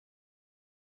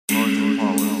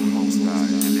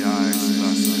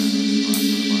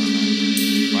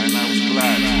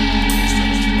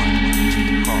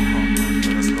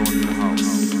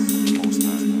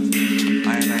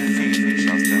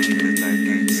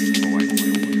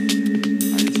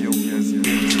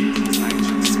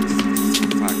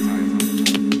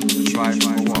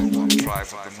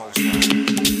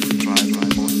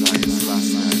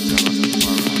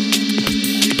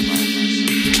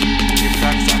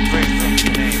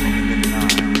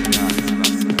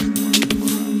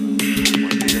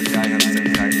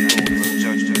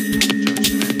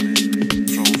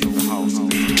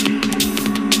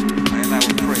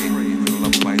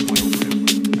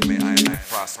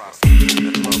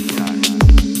that love God.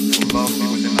 So love me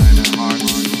within my heart,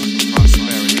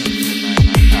 prosperity within my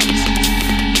palaces.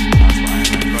 That's why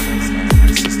my brothers and my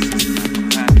sisters and my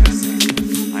companions,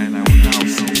 I will now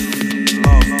say,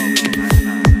 love me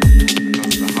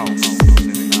because the house of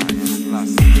living I is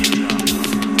blessed with job.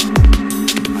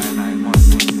 I must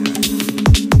say,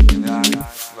 in the eye,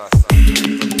 blessed.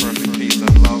 The perfect peace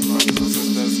and love, brothers and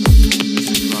sisters. This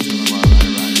is Rastafari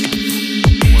right.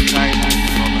 More tight,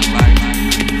 love and light.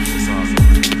 It's awesome.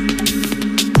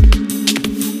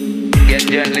 Get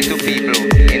gently to people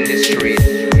in the street.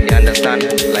 You understand?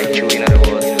 Like chewing other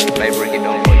words. Like break it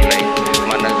down for you. Like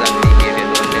manners and behavior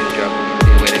don't them drop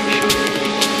the way them should.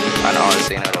 And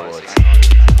also in other words.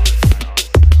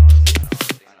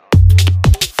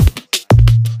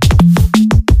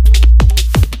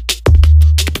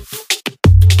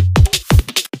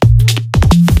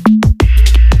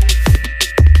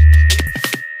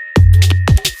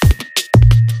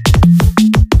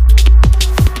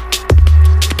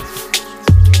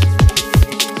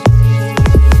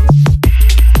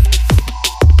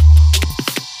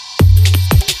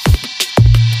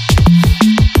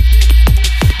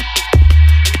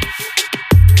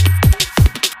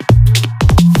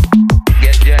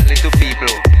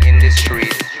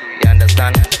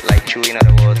 Chewing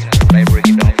other words, like break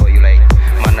it down for you, like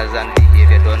manners and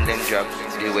behavior don't them drop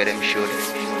the way them should,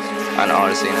 and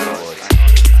also in other words.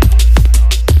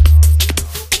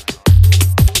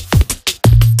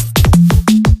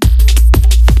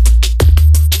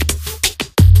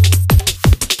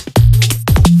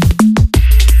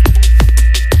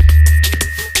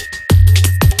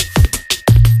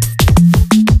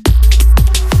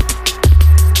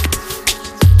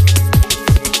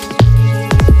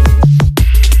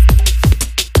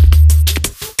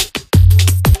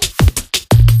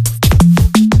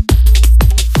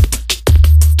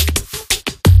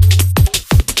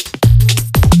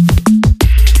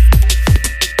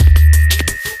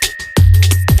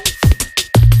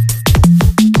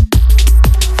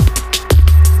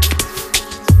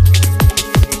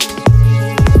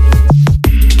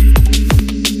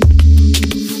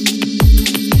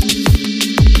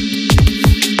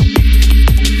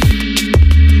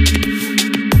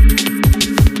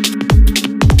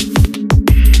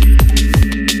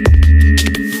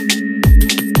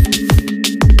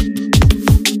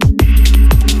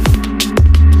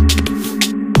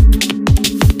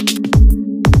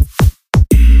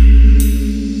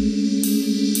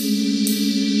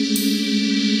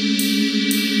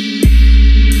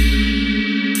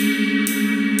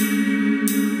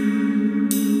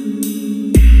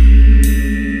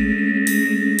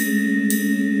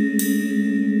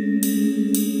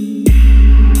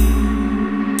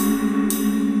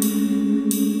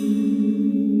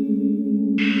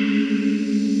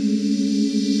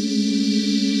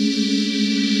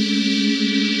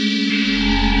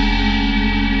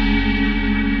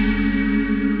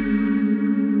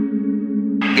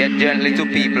 Get gently to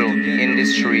people in the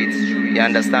streets. You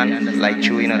understand? Like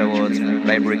chewing other words,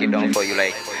 like break it down for you,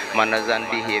 like manners and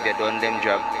behavior don't them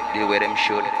drop the way them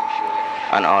should,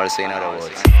 and also in other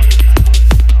words.